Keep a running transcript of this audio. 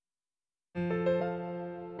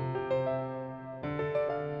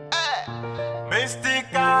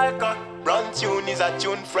Mystical cut. Run tune is a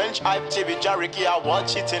tune. French hype, Chibi Jariki, I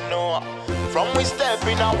watch it, you know. From we step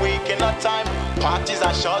in a week in a time. Parties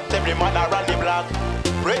are short, every man around the block.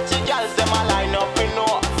 Pretty girls, them a line up, you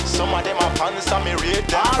know. Some of them are fans, and me rate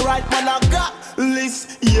them. Alright, man, I got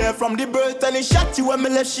list. Yeah, from the birth, and it shot you when me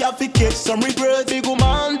left, she have to catch some regret. Big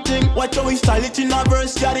woman thing, watch how we style it in a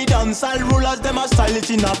verse. Yeah, the dancehall rulers, them a style it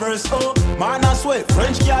in a verse. Oh, man, I swear,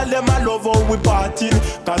 French girl, them a love how we partying.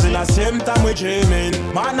 Cause in the same time we dreaming.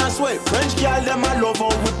 Man, I swear, French girl, them a love how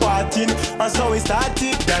we partying. And so we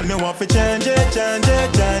started. Tell me what fi change it, change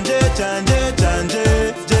it, change it, change it, change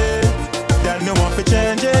it, yeah. Tell me what fi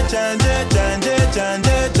change it, change it, change it, change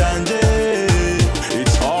it, change it.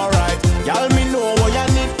 It's alright. Y'all me know what you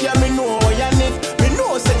need, yeah, me know what you need. Me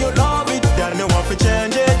know say you love it. Tell me what fi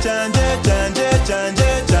change it, change it, change it, change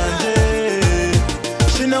it, change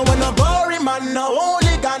it. She know when no boring man, no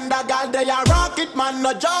hooligan. That girl they a rocket man,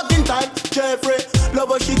 no jogging type. Jeffrey, love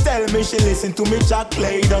what she tell me. She listen to me chat,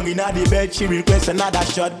 lay down inna the bed. She request another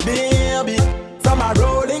shot, baby. From a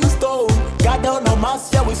Rolling Stone, got down no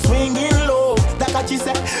mask, yeah, we swinging low. That's what she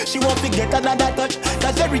said, she want to get another touch.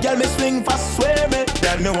 Cause every girl me swing fast, swear me.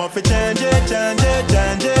 Tell me want to change it, change it,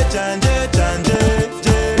 change it, change it, change it,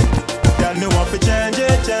 yeah. Tell me want to change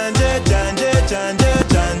it, change it, change it, change it,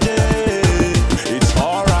 change it. It's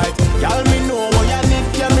alright, y'all me know what you need,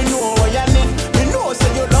 yeah, me know what you need. Me know say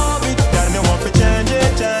you love it. Tell me want to change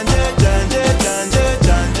it, change it, change it, change it,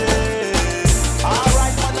 change it.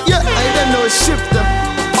 Alright, yeah, I don't know, shift them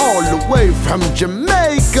all the way from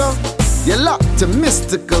Jamaica. You locked to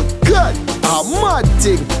Mystical Cut, a mad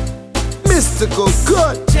thing. Mystical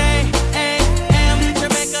Cut. J-A-M,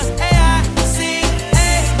 Jamaica, A-I-C-A,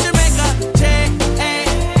 Jamaica,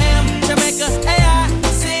 J-A-M, Jamaica,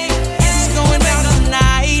 A-I-C. It's going down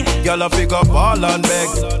tonight. Y'all pick up all on beg.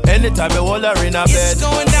 Anytime you hold her in a bed. It's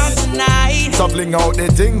going down tonight. So fling out the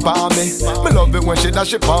thing for me. Me love it when she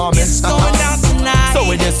dash it for me. It's going down tonight. So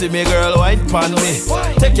when you see me, girl, wine pon me.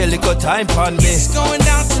 Take your little time pon me. It's going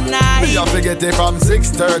down tonight. Me have to get it from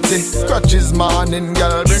 6:30. Scratches morning,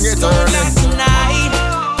 girl, bring it It's going early. down tonight.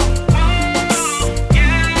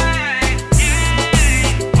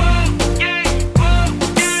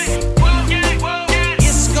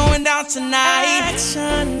 It's going down tonight.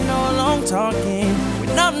 Action, no long talking.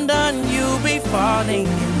 When I'm done, you'll be falling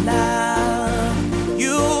in love.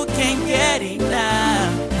 You can't get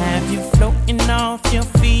enough. Have you floating off your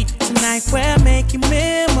feet tonight? We're making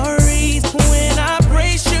memories. When I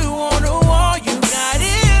brace you on the wall, you got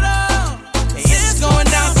it all. It's going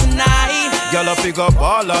down tonight. Y'all pick up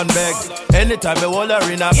all on beg. Anytime you hold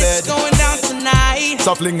her in a bed. It's going down tonight.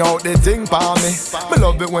 So fling out the thing for me. Me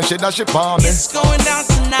love it when she dash it for me. It's going down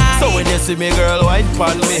tonight. So when you see me, girl, wine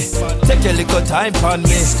pon me. Take your little time pon me.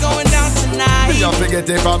 It's going down tonight. Me have to get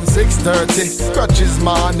it from 6:30. Scratches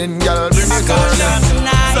morning, girl, bring it down early.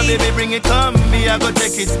 tonight. So baby, bring it come, me I go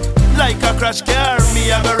take it. Like a crash car,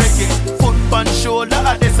 me I go wreck it. Foot on shoulder,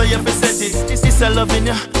 I dey so you fi set it. This a loving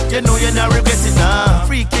you know you not regret it. Nah,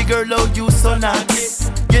 freaky girl, how you so naughty.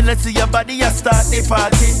 You not see your body, I start the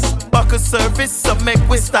party. Back a service, so make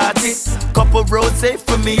we start it. Couple rosé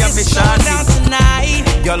for me, I be It's going shanty. down tonight.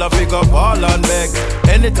 Y'all pick up all on beg.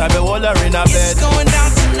 Anytime you hold her in a bed. It's going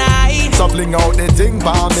down tonight. So fling out the thing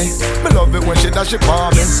for me. Me love it when she dash it for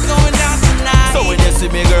me. It's going down tonight. So when you see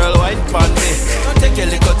me, girl, wine pon me. Take your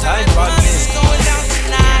little time pon me. It's going down Me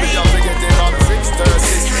tonight. have to get it from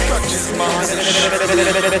 6:30. Scratches morning.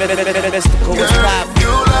 Girl, if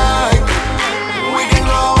you like, we can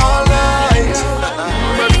go all night.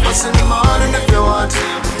 Breakfast in the morning if you want to.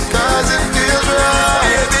 Cause it feels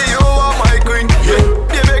right. Baby, you are my queen. Yeah.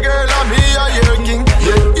 Baby girl, I'm here, you're king.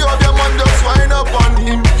 Yeah. You have your man just wind up on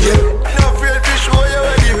him. Yeah. No afraid to show you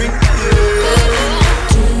where you ring. Yeah.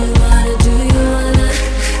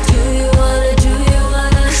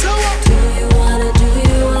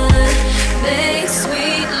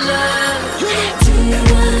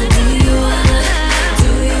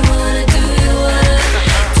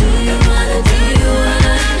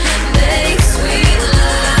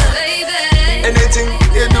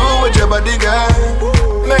 Body girl,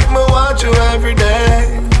 make me watch you every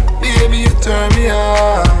day. Baby, you turn me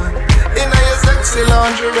on in your sexy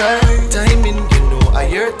lingerie. Timing, you know I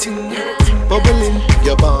hear thing. Bubbling,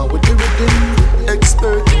 you're born with the rhythm.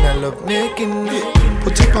 Expert in I love making.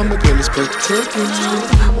 Put up on the girl is breathtaking.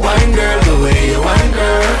 Wine girl, the way you wine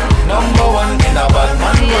girl. Number one in a bad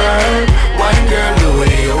man world. Wine girl, the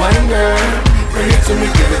way you wine girl. Bring it to me,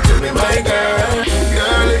 give it to me, my girl.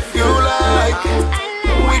 Girl, if you like,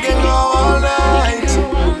 we can go all night.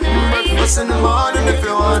 Breakfast in the morning if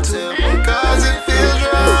you want to. Cause it feels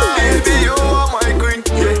right. Baby, you are my queen.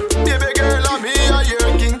 Yeah. Baby girl, I'm here.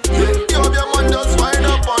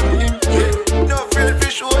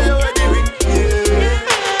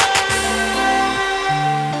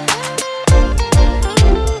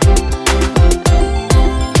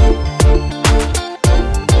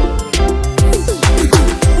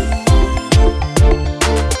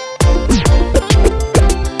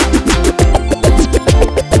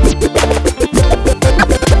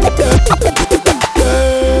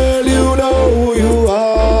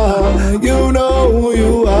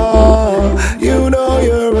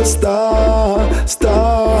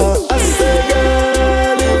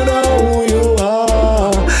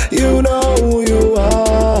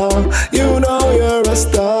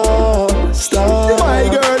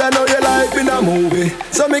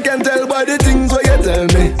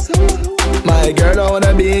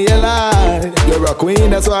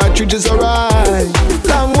 queen, that's why I treat you so right.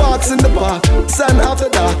 Long walks in the park, sun after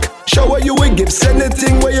dark. Shower you with gifts,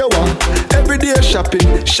 anything where you want. Everyday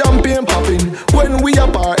shopping, champagne popping. When we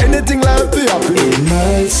apart, anything like to happen. It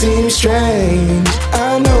might seem strange,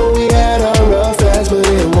 I know we had our rough times, but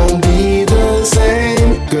it won't be the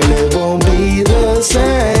same. Girl, it won't be the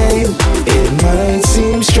same. It might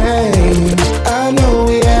seem strange, I know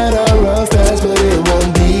we had our rough times, but it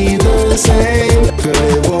won't be the same. Girl,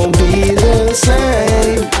 it won't be the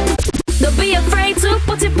same. Don't be afraid to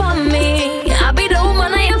put it on me. I'll be the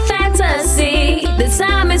woman of your fantasy. The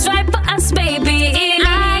time is right for us, baby.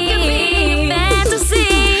 I can be your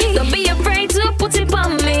fantasy. Don't be afraid to put it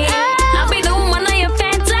on me. I'll be the woman of your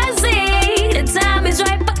fantasy. The time is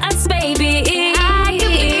right for us, baby. I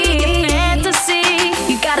can be your fantasy.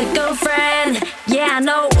 You got a girlfriend, yeah I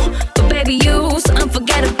know, but baby you's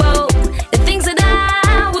unforgettable. The things that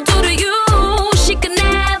I will do to you, she could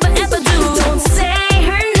never ever do. Don't say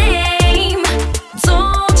her name,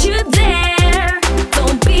 don't you dare.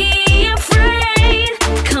 Don't be afraid,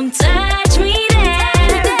 come touch me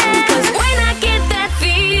there. Cause when I get that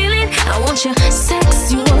feeling, I want your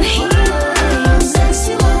sexual healing.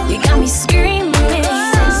 You got me screaming.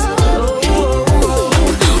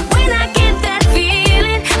 When I get that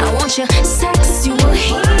feeling, I want your sexual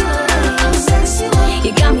healing.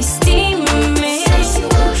 You got me steaming.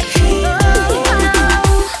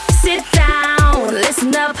 Sit down,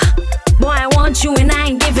 listen up. Boy, I want you and I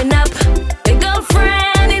ain't giving up. The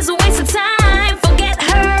girlfriend is a waste of time. Forget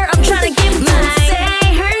her, I'm trying to get mine.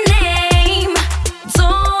 Say her name,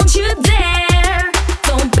 don't you dare.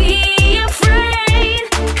 Don't be afraid,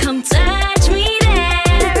 come touch me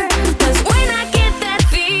there. Cause when I get that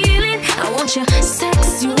feeling, I want your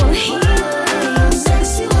sexual healing.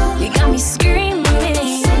 You got me screaming.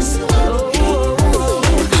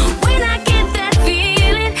 When I get that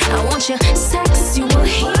feeling, I want your sexual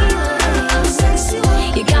healing.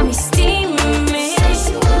 You got me steaming.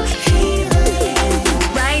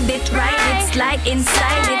 Ride it, slide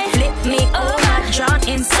inside it. Flip me over, drawn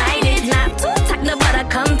inside it. Not too tight, no, but I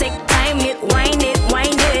come take time it. Wind it,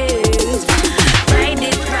 wind it. Ride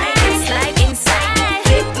it, slide inside it.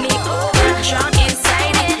 Flip me over, drawn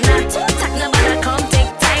inside it. Not too tight, no, but I come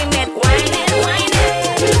take time it. Wind it, wind it.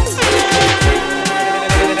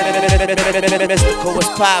 Mystical was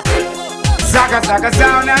poppin'. Zaga zaga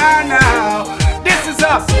sound now. This is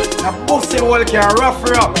us. Now pussy hole can rough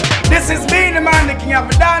her up. This is me, the man, the king of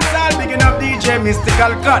the dancehall. Bigging up DJ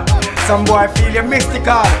Mystical Cut. Some boy feel you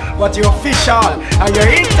mystical, but you're official. And you're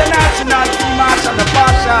international, too much and the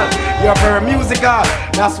partial. You're very musical,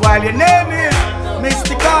 that's why your name is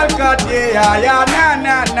Mystical Cut. Yeah,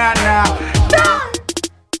 nah.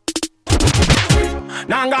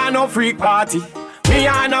 Now got no freak party. Me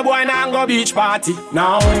and a boy now go beach party.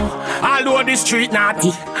 Now, although the street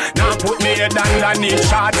naughty. Now put me head underneath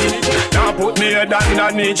shorty. Now put me head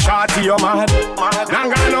underneath shorty, you mad. Now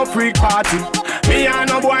got no freak party. Me and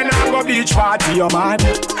a boy now go beach party, you mad.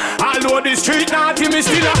 Although the street naughty, me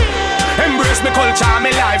still embrace me culture,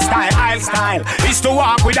 me lifestyle, I'll style. Is to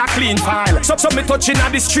walk with a clean file. So me touching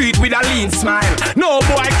at the street with a lean smile. No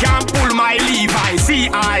boy can pull my Levi. See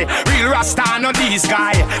I, real Rasta no this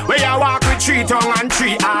guy. Where you walk with 3 tongue and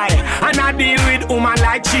 3 eye. And I deal with woman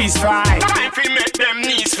like cheese fry. Time fi make them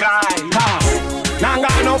knees fly. Now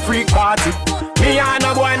got no freak party. Me and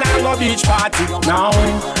a boy now go beach party. Now,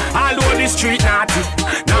 although the street naughty.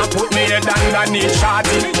 Now put me head underneath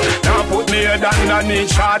shorty. Now put me head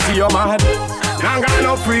underneath shorty, you mad. Now got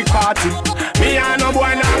no freak party. Me and a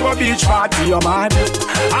boy now go beach party, you mad.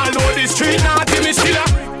 Although the street naughty, me still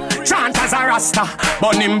chant as a rasta,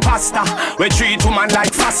 bun imposter. We treat woman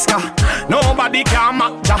like Fasca. Nobody can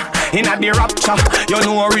mock ya. Inna the rapture, you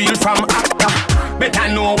know real from actor. Better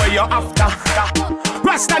know where you're after.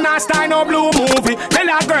 Rasta not style no blue movie. Tell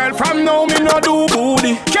a girl from now me no do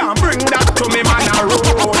booty. Can't bring that to me man a road.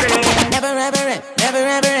 Never ever it, never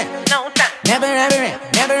ever it. No time. Never ever it,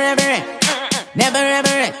 never ever it. Never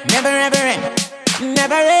ever it, never ever it.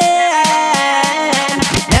 Never it.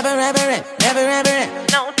 Never ever it, never ever it.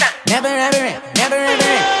 No time. Never ever it, never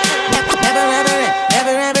ever it. Never ever it,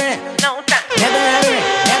 never ever it. No time. Never ever it,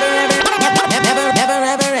 never ever it. Never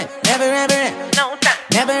ever it, never ever it. No time.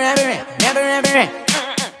 Never ever it, never ever it.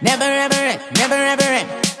 Never ever it, never ever it.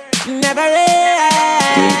 Never it.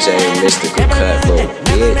 DJ Mystical Cut, little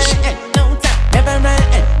bitch. Never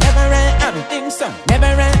it, never it. Everything so. Never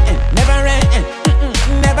it, never it.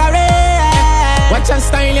 Never it. Watch your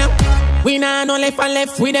style, yeah. We nah no left and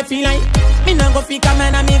left with the feel like. Me nah go fi come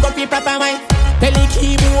and me go fi proper wife. Tell the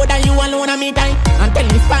keyboard that you alone on me time. And tell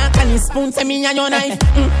the fork and the spoon say me and your knife.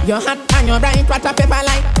 You're hot and you're bright, what a pepper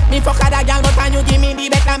light. Me fuck other gal, but and you give me the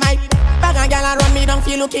better mic. Bag a gal around me, don't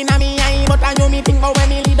feel looking at me eye. But and you me think about when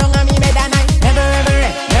me lay down on me bed at night. Never ever,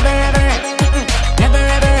 never ever, never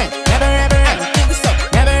ever, never ever,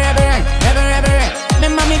 never ever, never ever.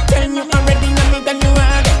 Remember me telling you already, and me tell you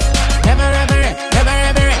again. Never ever, never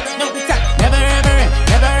ever, no time. Never ever,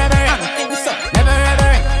 never ever, never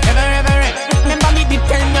ever, never ever. Remember me did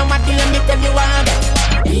tell you what let me tell you again.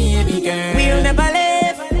 Baby girl, we'll never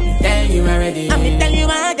live. Tell you already, and me tell you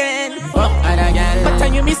again. Fuck other girl, but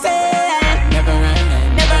tell you me say.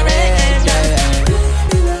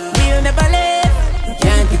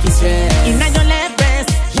 Inna your left breast,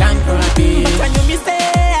 champagne. But when you miss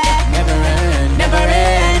it, never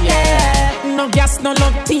end, yeah. No gas, no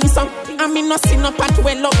love tea, so I mean no sin no pat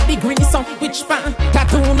well love degree, so which fan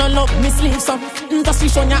tattoo no love me sleeve, so just to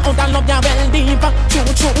show ya how that love ya well deeper.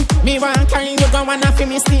 True, true. Me want carry you go wanna feel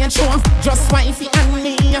me stage show. Just wifey and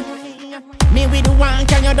me. Me with the one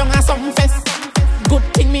can you down a some fest. Good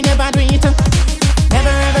thing me never do it.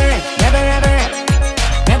 Never ever, never ever,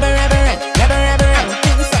 never ever, never ever.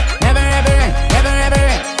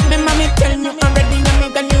 Tell you already, and me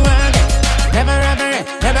tell you again. Never ever,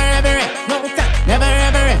 never ever, no time. Never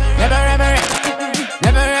ever, never ever,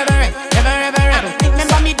 never ever, never ever.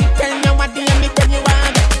 Remember me tell you what the me tell you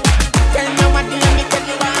again. Tell you what the me tell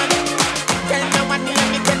you again. Tell you what the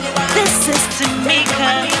me tell you again. This is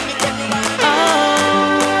Tamika. Oh,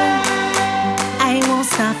 I won't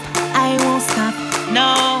stop. I won't stop. No,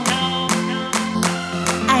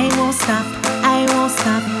 I won't stop. I won't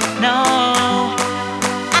stop. No.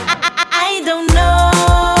 I don't know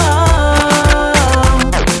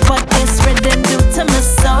what this rhythm do to my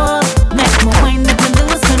soul. Make my mind make me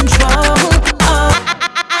lose control. Oh,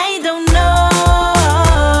 I don't know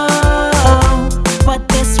what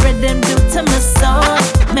this rhythm do to my soul.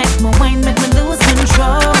 Make my mind make me lose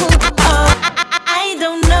control. Oh, I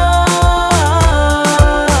don't know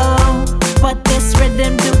what this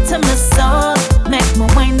rhythm do to my soul. Make my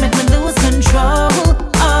mind make me lose control.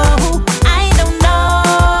 Oh, I don't know.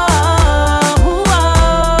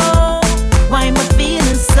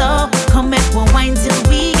 Come back one wine till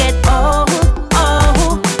we get old.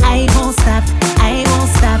 Oh, I won't stop, I won't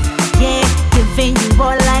stop. Yeah, giving you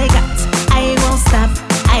all I got. I won't stop,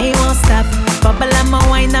 I won't stop. Bubble on my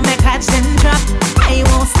wine and make catch and drop. I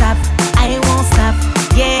won't stop, I won't stop.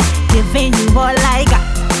 Yeah, giving you all I got.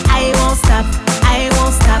 I won't stop, I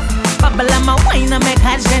won't stop. Bubble on my wine and make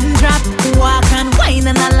catch and drop. Walk and wine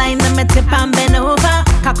and a line and me tip and bend over.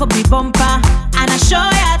 Cock up the bumper and I show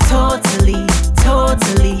ya totally.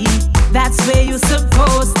 Totally, that's where you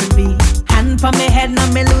supposed to be. Hand for me head, now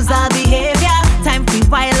me lose all behavior. Time for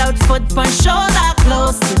wild out, foot on shoulder.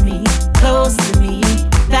 Close to me, close to me.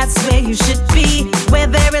 That's where you should be. Where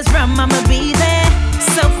there is rum, I'ma be there.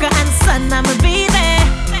 Soca and sun, I'ma be there.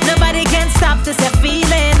 Nobody can stop this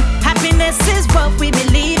feeling. Happiness is what we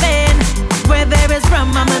believe in. Where there is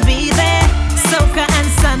rum, I'ma be there. Soca and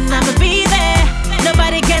sun, I'ma be there.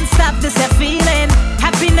 Nobody can stop this feeling.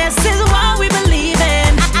 Happiness is what we believe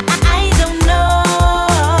in. I don't know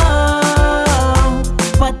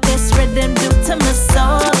what this rhythm do to my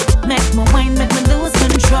soul. Make my mind, make me lose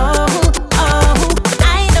control. Oh,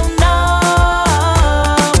 I don't know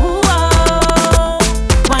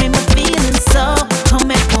why am I feeling so. Come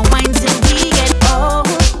make my mind till we get old.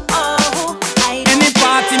 Oh, any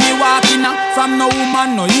party me walking out, from no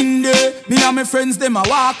woman no in there. Me and my friends them a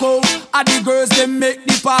walk out. And the girls them make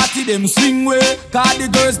the party them swing way. Cause the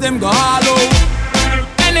girls them go all out.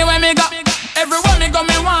 Anywhere me go, everywhere me go,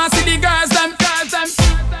 me want see the girls them.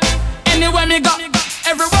 Anywhere me go,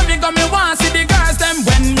 everywhere me go, me want see the girls them.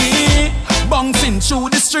 When me bouncing through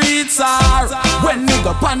the streets or when me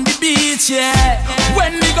go on the beach, yeah.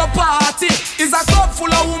 When me go party, is a club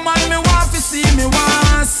full of woman me want to see, me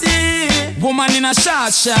want see. Woman in a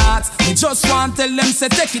short, me just want tell them say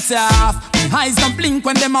take it off. My eyes don't blink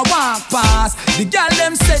when them a walk past. The girl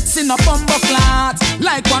them sexy no bumbo clot.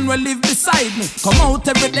 Like one will live beside me. Come out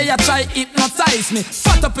every day I try hypnotize me.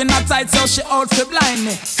 Fat up in her tight so she out to blind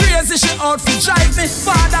me. Crazy she out to drive me.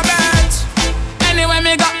 Father bitch. Anywhere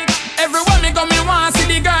me go, everywhere me go, me want see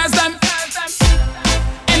the girls them.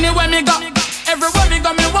 Anywhere me go, everywhere me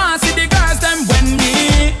go, me want see the girls them. When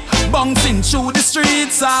me bouncing through the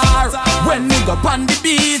streets or when me go on the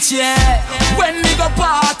beach, yeah. When me go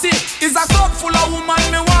party, is a club full of woman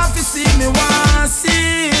me want to see, me want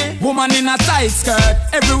see. Woman in a tight skirt,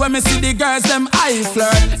 everywhere me see the girls them I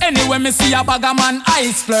flirt. Anywhere me see a bag of man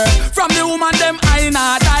I flirt. From the woman them I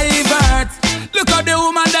not divert. Look at the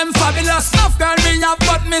woman them fabulous, enough girl me have,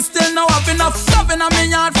 but me still no have enough. Loving on me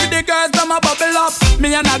yard for the girls, them a bubble up.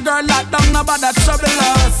 Me and a girl locked down, about that trouble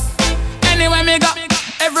us. Anywhere me go,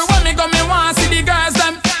 everywhere me go, me want see the girls,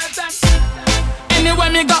 them.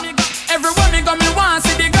 Anywhere me go, everywhere me go, me want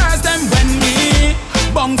see the girls, them. When me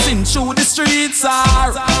bouncing through the streets,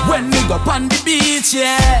 or when me go on the beach,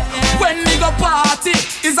 yeah. When me go party,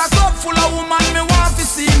 is a club full of woman, me want to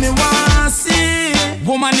see, me want see.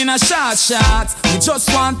 Woman in a short, me just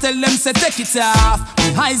want tell them say take it off.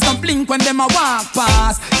 My eyes don't blink when them a walk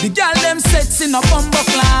past. The girl them sets in a bumbo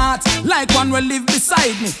clot, like one will live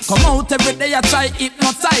beside me. Come out every day I try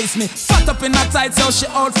hypnotize me. Fat up in a tight so she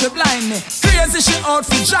out for blind me. Crazy she out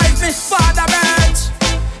for drive me. Father bird.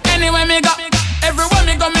 Anywhere me go, everywhere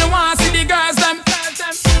me go, me want see the girls them.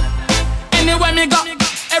 Anywhere me go,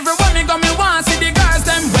 everywhere me go, me want see the girls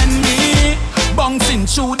them. When me bouncing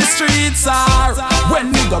through the streets, or when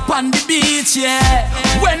me go on the beach, yeah.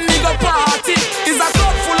 When me go party, is a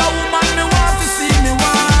club full of woman, me want to see, me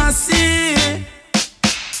want see.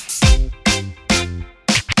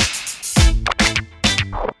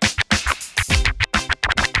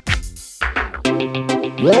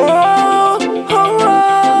 Whoa, oh,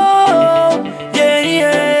 oh, yeah,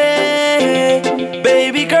 yeah,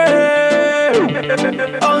 baby girl,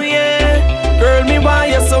 oh yeah, girl, me buy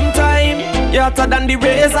you sometime. You're hotter than the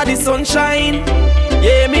rays of the sunshine.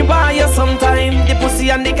 Yeah, me buy you sometime. The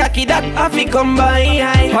pussy and the cocky that have to come by.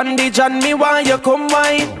 On the John, me want you come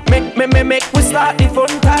wine. Make we start the fun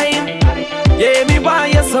time. Yeah, me buy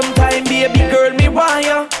you sometime, baby girl, me buy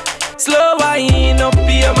you. Slow wine up,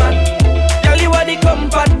 be a man. Girl, you are the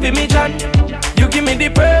comfort for me, John. You give me the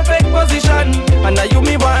perfect position, and now you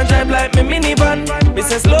me want drive like me minivan. Me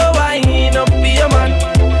say slow wine up, be a man.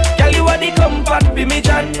 Girl, you are the comfort for me,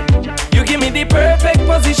 John. You give me the perfect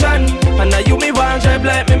position, and now you me want drive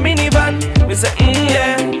like me minivan. Me say,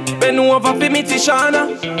 yeah. Bend over for me,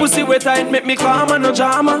 Tishana. Pussy wet tight, make me calm and no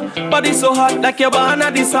drama. Body so hot like your born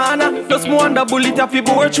at the sauna. Just more on the bullet if you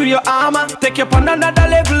bore through your armor. Take you on another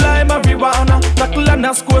level like marijuana. Tackle and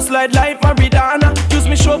a score slide like Maridana. Use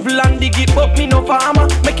me shovel and dig it, but me no farmer.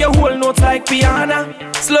 Make your whole notes like piano.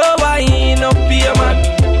 Slow wine up, be a man.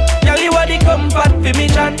 Girl, you are the comfort for me,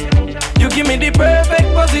 John. You give me the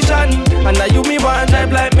perfect position, and now you me want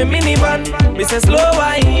drive like me minivan. Me say slow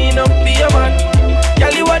wine up, be a man.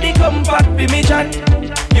 Girl, you are the comfort for me, John.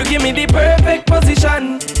 You give me the perfect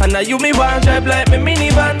position, and now you me want drive like me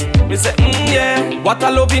minivan. Me say, yeah. What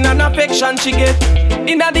a loving and affection she get.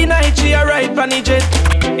 Inna the night she a ride pan the jet.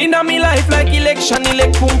 Inna me life like election,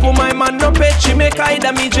 elect pum pum my man no pet. She make I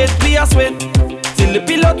me jet, we a sweat. Till the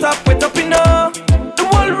pillow top wet up in her. The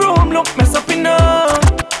whole room look mess up in her.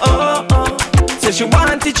 Oh, oh. Say she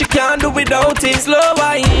want it, she can't do without it. Slow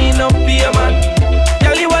wine up, be a man.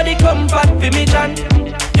 Girl, you are the comfort for me, John.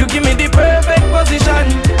 You give me the perfect position,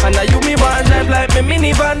 and now you me want drive like me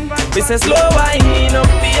minivan. Me say slow wine up,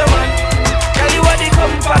 be a man. Girl, you are the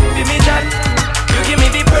comfort for me, John. You give me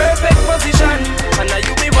the perfect position, and now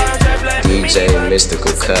you me want drive like me DJ minivan.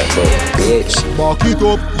 Mystical Cutboat, bitch. Back it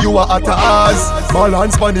up, you are at a ass.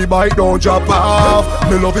 Balance on the bike, don't drop off.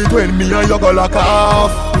 Me love it when me and you go lock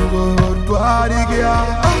off. Good body,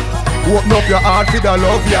 girl. Open up your heart for the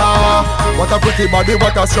love, yeah. What a pretty body,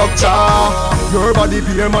 what a structure. Your body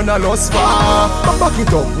pure man a lust for. Back it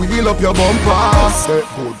up, wheel up your bumper. Set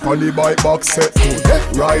good, on the bike box set good.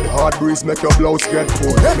 Ride hard breeze, make your blouse get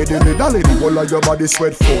cool. Me dolly, the whole of your body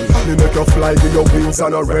sweat full. Me make you fly with your wings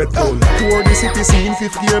and a Red Bull. Tour the city scene,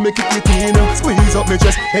 fifth gear, make it clean. Squeeze up me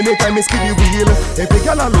chest, anytime me spin the wheel. Every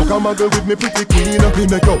girl I look, I'm a girl with me pretty queen. Me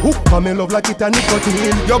make you hook, and me love like it a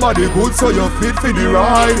nicotine. Your body good, so you're fit for the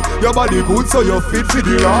ride. Your body good, so you're fit for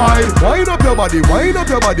the ride. Wind up your body, girl. Wind up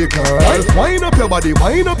your body, girl. Your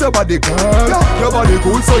body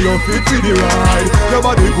good, so you're fit for the ride. Your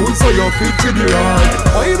body good, so you're fit for the ride.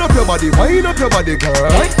 Wind up your body, girl. Wind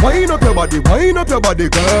up your body,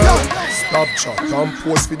 girl. Stop shot, and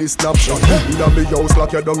post for the snapshot. Inna me house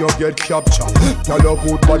like you don't you get captured. Tell your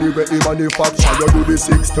good body where you manufacture. You do the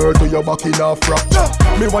 630, your back in a fracture.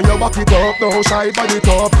 Me want you back it up, no shy body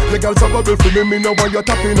top. The girls are bubble for me know when you're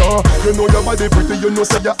tapping her. You know your body pretty, you know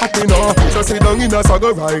say you're acting her. So sit down in a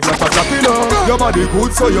saga ride like a clapping her. Your body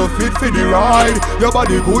good, so you're fit for the ride. Your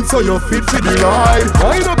body good, so you're fit for the ride.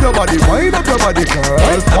 Wind up your body, girl. Wind up your body, girl.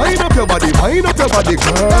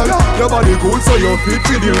 Your body good, so you're fit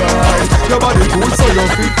for the ride. Your body good, so you're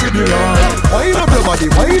fit for the ride. Wind up your body,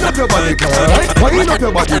 girl. Wind up your body, girl.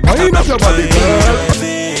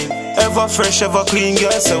 Ever fresh, ever clean,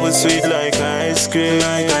 girl, so it's sweet like ice cream,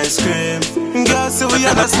 Girl, so we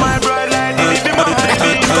are that's my bride, like it be my high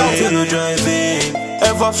beam. You driving.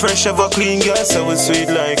 Ever fresh, ever clean, girl, so it's sweet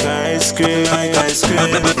like ice cream,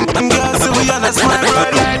 Girl, so we are that's my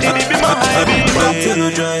bride, like it be my high beam.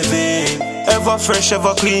 You driving. Ever fresh,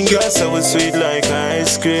 ever clean, girl, so it's sweet like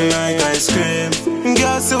ice cream,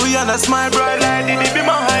 Girl, so we are that's my bride, like it be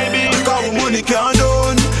my high beam. Because we money can't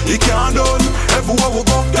done, it can't done. Everywhere we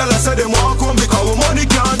go, girl, I say them want come. Because we money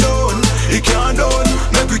can't done, it can't done.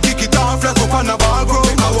 Make we kick it off like up on a bar room.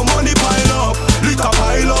 Because we money pile up, liquor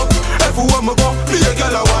pile up. Everywhere we go, me a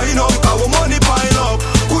girl a wine up. Because we money pile up,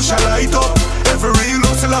 push a light up. Every real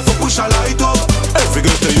hustle have to push a light up. Every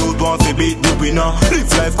girl the youth want to beat the winner. Live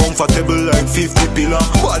life comfortable like 50 pillar.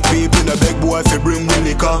 Bad people in a big boy fi bring me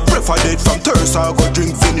liquor. Prefer dead from thirst I go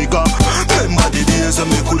drink vinegar. Remember the days when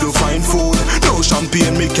me couldn't find food. No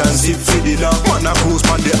champagne me can sip for dinner. Man a cruise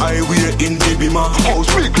on the highway in the Bima. House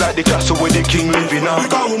big like the castle where the king living now.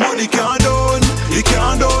 Because we money can't done, it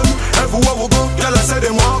can't done. Everywhere we go, girl I say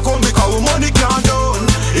them want come. Because we money can't done,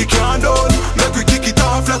 it can't done. Make we kick it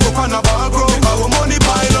off like up on a bar room. Because we money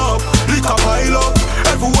pile up, liquor pile up.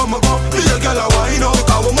 Everywhere we go, me a girl a wine up.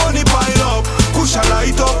 Because we money pile up, push a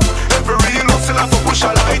light up. Every real hustle have to push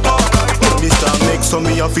a light up. Mr. Make so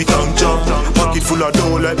me a fit and job. Pocket full of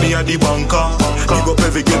dough like me a the banker. Big up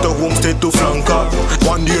every ghetto homestead to flanker.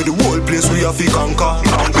 One day the whole place we a fi conquer.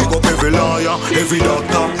 Big up every lawyer, every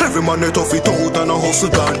doctor. Every man that off it out and a hustle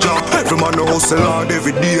ganja. Every man a hustle hard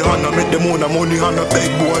every day and a make them own a money and a big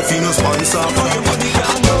boy fi no sponsor. Money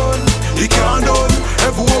can't done, it can't done.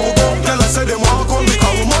 Everywhere we go, tell us say them want come.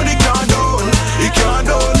 Because we money can't done, it can't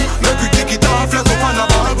done. Make we kick it off like up on a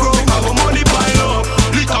bar room. Because we money pile up,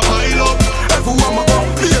 liquor pile up. Everywhere we go,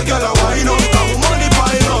 me a girl a wine up. Because we money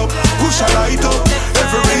pile up, push a light up.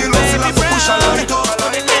 Every real hustle have to push a light up.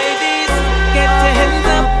 Ladies, get your hands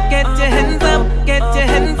up, get your hands up, get your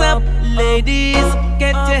hands up. Ladies,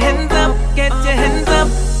 get your hands up, get your hands up.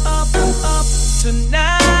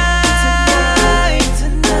 Tonight,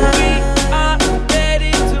 we are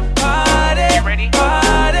ready to party. Get ready,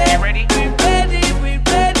 party. Get ready, we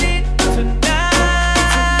ready. Tonight,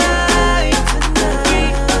 we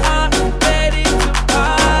are ready to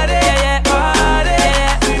party. Party.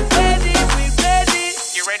 We ready.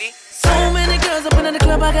 You ready? So many girls up in the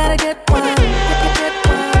club, I gotta get one.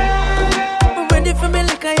 Ready for me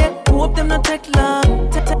like I yet. Hope them not take long.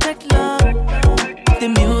 Take long. The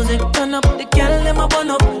music turn up, the girl them a burn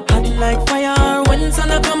up. Hot like fire when sun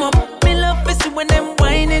a come up. Me love to see when them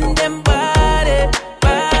whining them body.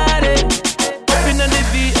 Up in the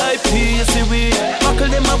VIP, you see we buckle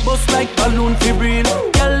them a bust like balloon fi breathe.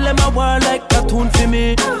 Girl them a war like cartoon fi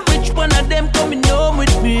me. Which one of them coming home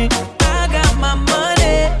with me? I got my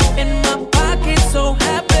money in my pocket, so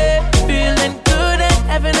happy, feeling good and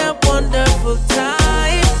having a wonderful time.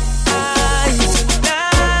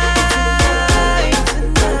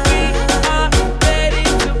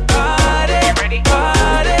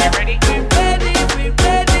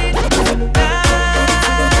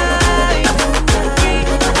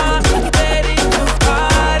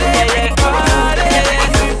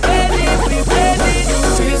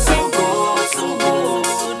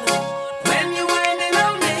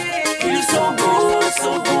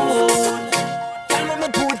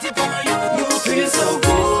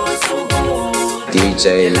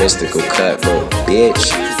 DJ Mystical Cutthroat,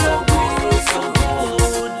 bitch.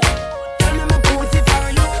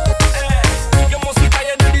 You must be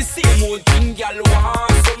tired of the same old thing, y'all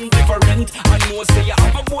want something different. I know say you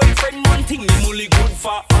have a boyfriend, one thing him only good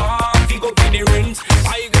for half. He go pay the rent.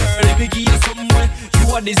 My girl, let me give you somewhere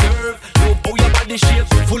you a deserve. You bow your body shape,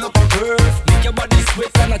 full up a curve. Make your body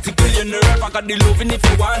sweat and I tickle your nerve. I got the loving if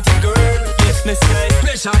you want it, girl. Yes, me say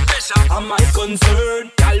pressure, I'm my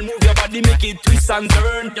concern. Y'all move your body, make it twist and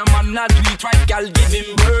turn. Your man not do it right, y'all give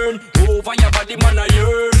him burn. Over your body, man a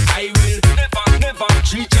yearn. I will never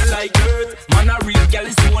treat you like dirt. Man a real gal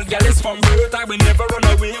is old, gal is from birth. I will never run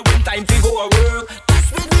away when time to go to work.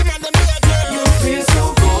 That's when you run me a girl. You feel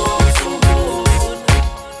so good, so good.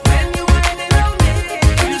 When you whining on me,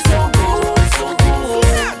 feel so good, so good.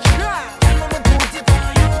 I'ma put it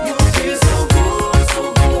on you. You feel so good, so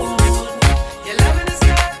good. Your loving is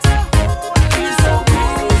got to hold. Feel so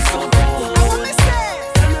good, so good. I wanna say,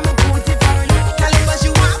 I'ma put it on you. Tell it what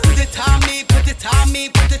you want, put it on me, put it on me,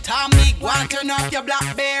 put it on me. Go and turn off your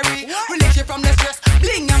BlackBerry. Release you from the stress,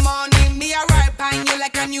 bling your money. Me a ride pine you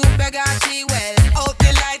like a new Bugatti. Well, out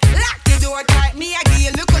the light, lock the door tight. Me I give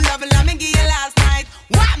you look love, let me give you last night.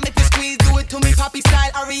 Want me to squeeze, do it to me poppy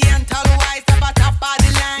style. Oriental wise, top of the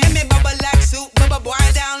line. Let me bubble like soup, bubble boy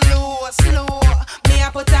down low, slow. Me I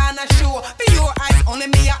put on a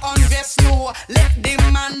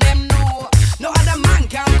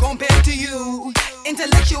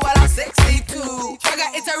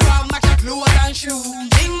coat and shoes.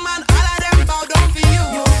 Big man, all of them bow down for you.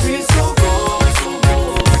 You feel so good, so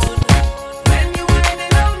good. When you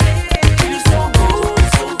whining on me, feel so good,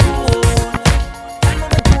 so good. I'm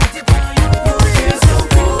gonna put it on you. You feel so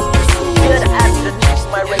good, so good. Good afternoon,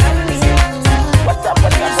 my radio. What's up,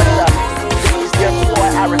 what's up, what's up? This is your boy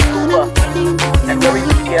Aaron Cooper. And very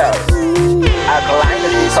good girls. Alkaline is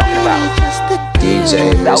what we're talking about.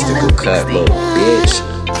 DJ Mystical Cut, little bitch.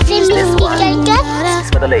 This one. This is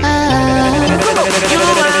for the ladies.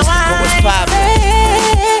 What's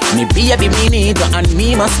poppin'? Me baby, me need you and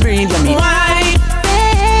me must breathe you me. Why?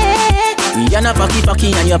 You're not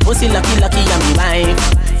fucky and your pussy lucky and me wife.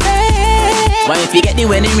 Why if you get the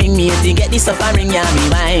wedding ring, me if you get the suffering, yeah, me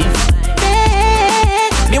wife.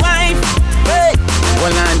 Me wife. Hey.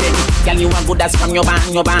 Hold on then, girl, you a good as from your band.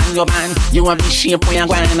 You a be shape when you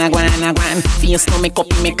gwan. Face no make up,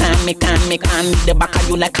 me can. The back of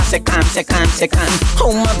you like a second.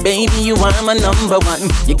 Oh my baby, you are my number one.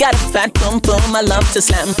 You got a fat pump, my love to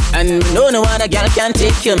slam. And no other girl can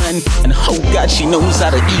take you, man. And oh God, she knows how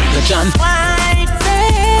to eat the John.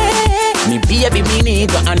 Me baby, me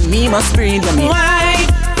need you and me must breathe you me.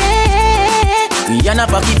 You're not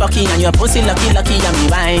fucky and your pussy lucky and me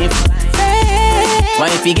wife. Why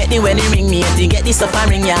if you get the wedding ring, me if you get the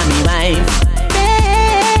suffering, yeah, me wife.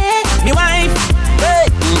 Me wife. Hey.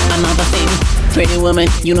 Another thing, pretty woman,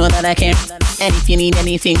 you know that I care. And if you need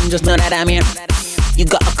anything, just know that I'm here. You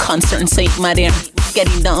got a concert, say my dear.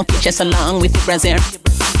 Getting down, pictures along with your brassiere.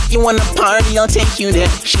 You wanna party, I'll take you there.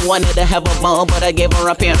 She wanted to have a ball, but I gave her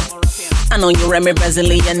up here. I know you remember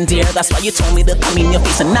Brazilian dear. That's why you told me to come in your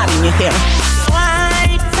face and not in your hair.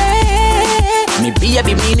 Me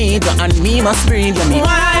baby, me need you and me must breathe you me.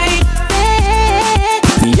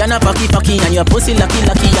 You're not fucky and your pussy lucky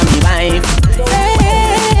and me wife.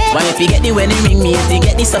 Why if you get the wedding ring, me if you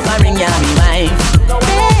get the suffering, yeah, me wife.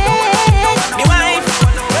 Me wife.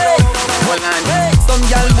 Hold on. Some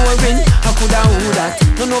y'all boring, I coulda who that.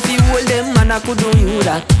 Don't know if you hold them, man, I could do you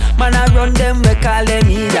that. Man, I run them, we call them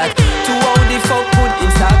me that. To how the fuck would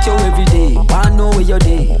insult you every day. Wanna know where you're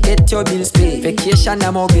day, get your bills paid. Vacation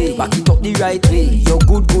I'm obey, back it up the right way. You're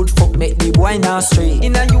good fuck, make the boy now straight.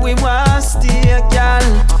 Inna you in one stay, girl.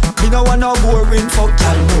 Me no want no boring fuck,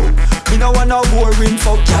 girl, no. Me no want no boring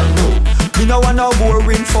fuck, girl, no. Me no want no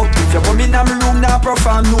boring fuck. If you come in my room now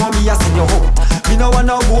perform, know me I send you home. Me no want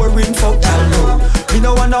no boring fuck, girl, no. Me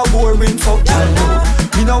no want no boring fuck, girl, no.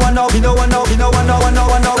 Me no want no.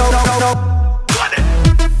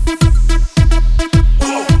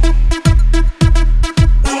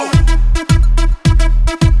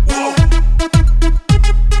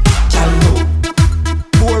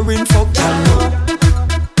 Boring fuck, girl, no.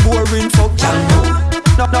 Boring fuck, girl, no.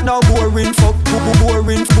 No boring fuck,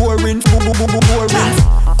 boring.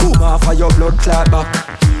 Come off of your blood clot back.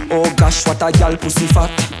 Oh gosh, what a gal pussy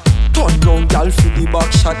fat. Turn round, gal, for the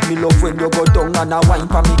back shot. Me love when you go down and a wine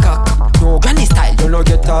pa me cock. No granny style, you no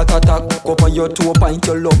get heart attack. Go on your 2 pint,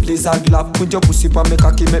 your love lizard lap. Put your pussy pa me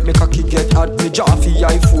cocky, make me cocky get hot. Me jaw fi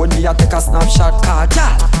iPhone, me a take a snapshot. Car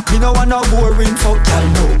gal, me no want no boring fuck, gal,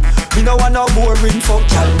 no. Me no want no boring fuck,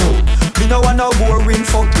 gal, no. Me no want no boring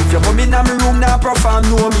fuck. If you come in my room now perform,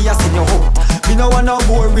 know me a send you home. Me no want no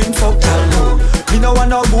boring fuck, gal, no. Me no want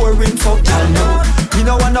no boring fuck, gal, no. Me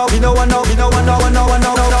no want no.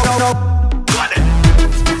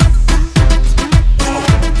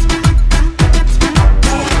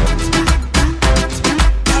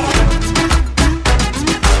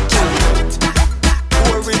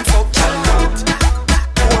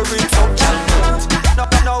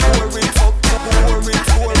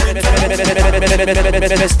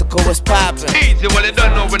 Mystical was poppin'. Easy, well you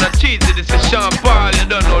don't know we're not cheesy. This is Sean Paul. You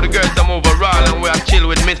don't know the girls I'm overall and we are chill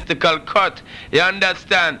with Mystical Cut. You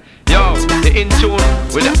understand? Yo, the in tune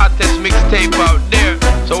with the hottest mixtape out there.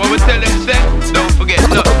 So what we tell them, say, don't forget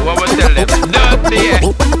nothing. What we tell them, dirty, yeah.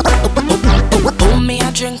 Oh, me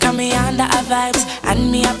a drink and me under a vibes.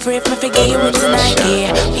 And me a pray for forget you tonight,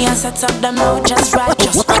 yeah. Me a set up the mood just right,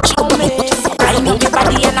 just watch on me. I know your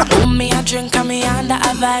body and I oh, me a drink and me under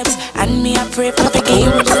a vibes. And me a pray for forget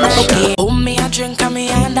you tonight, yeah. Oh, me a drink and me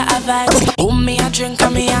under a vibes. Oh, me a drink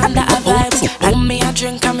and me under a vibes. And me a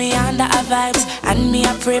drink and me under a vibes. And me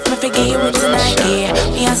a pray for forget you tonight, yeah.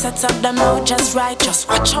 Me a set up the mood just right, just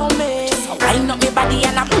watch on me. I know your body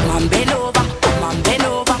and I boom and bend over, boom and bend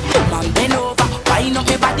over, boom and bend over. Wind up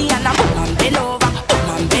my body and I boom and bend over, boom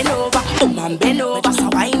and bend over, boom and bend over. So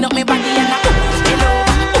wind up my body and I boom and bend over,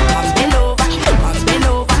 boom and bend over, boom and bend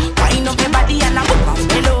over. Wind up my body and I boom and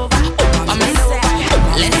bend over, boom and bend over.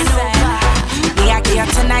 Listen, we are here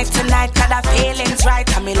tonight, cause the feelings right.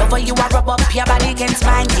 And me love how you a rub up your body against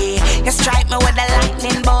mine, yeah. You strike me with a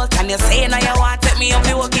lightning bolt and you say now you want take me up,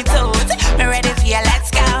 you walk it out. Me ready for you, let's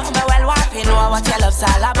go. Me well want to know what your love's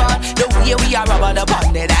all about. The way we are about the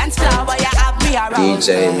bond, the dance floor, but you have me around.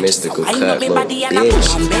 DJ Mystical Cut, wind up me body and I bitch.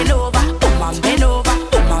 boom and bend over, boom and bend over,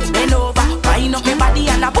 boom and bend over. Wind up me body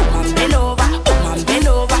and I boom and bend over, boom and bend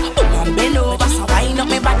over, boom and bend over. So wind up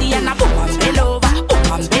me body and I boom and bend over,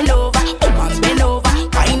 boom and bend over, boom and bend over.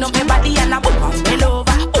 Wind up me body and I boom and bend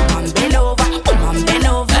over, boom and bend over, boom and bend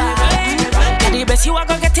over. You're the best you are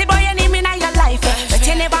gonna get it, boy. You need me in your life, but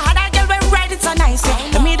you never had a girl when ride it so nice.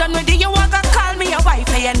 When me done with you, you are gonna call me your wife.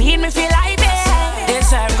 You need me feel like this.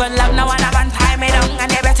 Deserve good love, no one have one tie me down,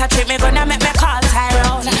 and you better treat me good and make me call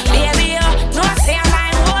Tyrone. Baby, you know say I'm my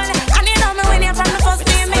own, and you know me when you're from the first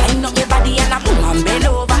day. Wind up me body and I boom and bend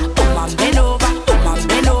over, boom and bend over, boom and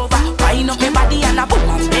bend over. Wind up me body and I boom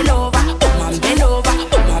and bend over, boom and bend over,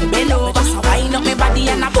 boom and bend over. So wind up me body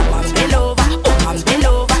and I boom and bend over, boom and bend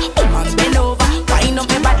over, boom and bend over. Wind up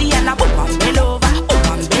me body and I boom and bend over, boom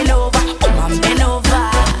and bend over, boom and bend over.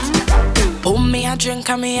 Boom me a drink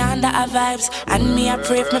and me under a vibes, and me a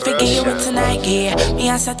pray if me forget you with tonight, yeah. Me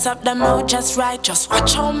a set up the mouth just right, just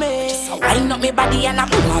watch on me. So wind up me body and I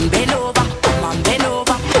boom and bend over, boom and bend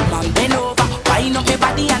over, boom and bend over. Wind up me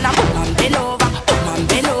body and I boom and bend over, boom and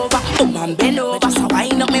bend over, boom and bend over. So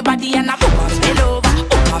wind up me body and I boom and bend over,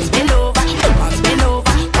 boom and bend over, boom and bend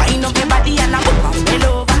over. Wind up me body and I boom and bend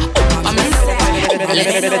over, boom and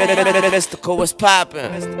bend over. Mystical was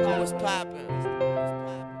poppin'.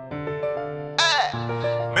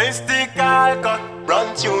 Mystical Cut.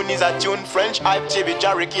 Run tune is a tune French hype Chibi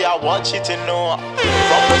Jariki, I watch it to know.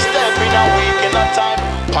 From we step in a week in a time.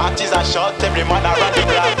 Parties are short, every man around the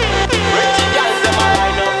block. Pretty guys, them a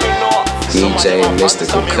line up, you know. DJ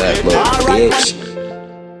Mystical Cut, bitch.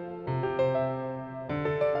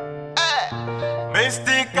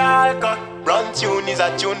 Mystical Cut. Run tune is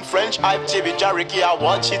a tune French hype Chibi Jariki, I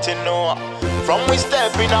watch it to know. From we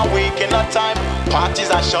step in a week in a time. Parties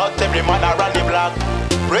are short, every man around the block.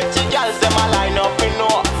 Pretty girls, them a line up, you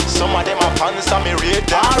know. Some of them are fans and me rate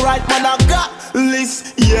them. Alright, man, I got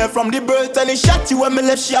list. Yeah, from the birth and the shot you when me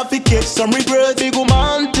left, she have to catch some regret. Big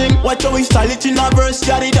woman thing. Watch how we style it in a verse.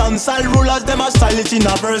 Yeah, the dancehall rulers, them a style it in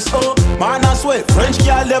a verse. Oh, man, I swear, French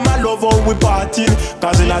girl, them a love how we partying.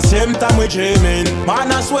 Cause in the same time we dreaming.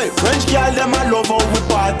 Man, I swear, French girl, them a love how we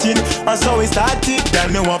partying. And so we started.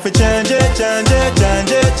 Then me want to change it, change it,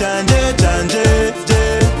 change it, change it, change it, change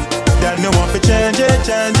it. Then me want to change it,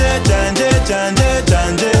 change it, change it, change it,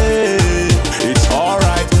 change it. It's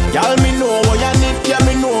alright, y'all me know what you need, yeah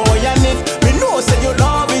me know what you need. Me know say you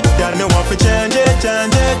love it. Then me want to change it,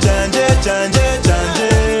 change it, change it, change it, change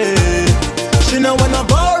it. She know when no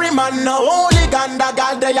boring man, no hooligan, the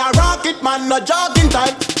girl they a rock it man, no jogging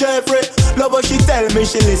type. Jeffrey, love what she tell me,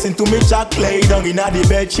 she listen to me chat, lay down inna the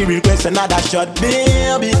bed, she request another shot,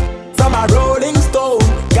 baby. From a rolling stone,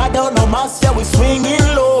 got down no mask, yeah we swinging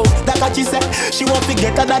low. That's what she said, she want to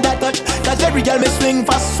get another touch. Cause every girl me swing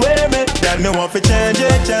fast, swear me. Then me want to change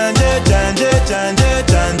it, change it, change it, change it,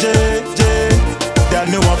 change it, change it. Then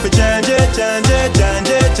me want to change it, change it, change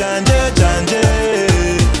it, change it, change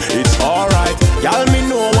it. It's alright, y'all me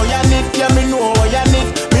know what you need, yeah me know what you need.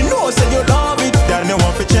 Me know say you love it. Then me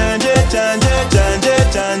want to change it, change it, change it,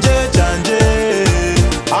 change it, change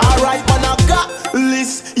it. Alright, man, I got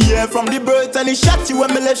list. Yeah, from the birth and the shot you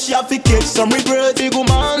when me left, she have to catch some regret. Big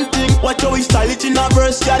woman thing. Watch how we style it in a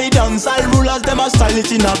verse. Yeah, the dancehall rulers, them a style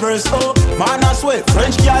it in a verse. Oh, man, I swear,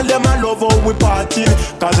 French girl, them a love how we partying.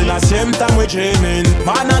 Cause in the same time we dreaming.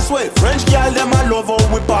 Man, I swear, French girl, them a love how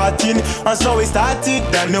we partying. And so we started.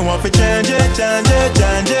 Then me want to change it, change it,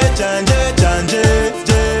 change it, change it, change it,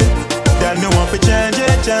 change it. Then me want to change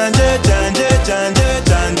it, change it, change it, change it,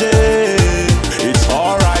 change it. It's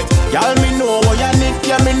alright, y'all.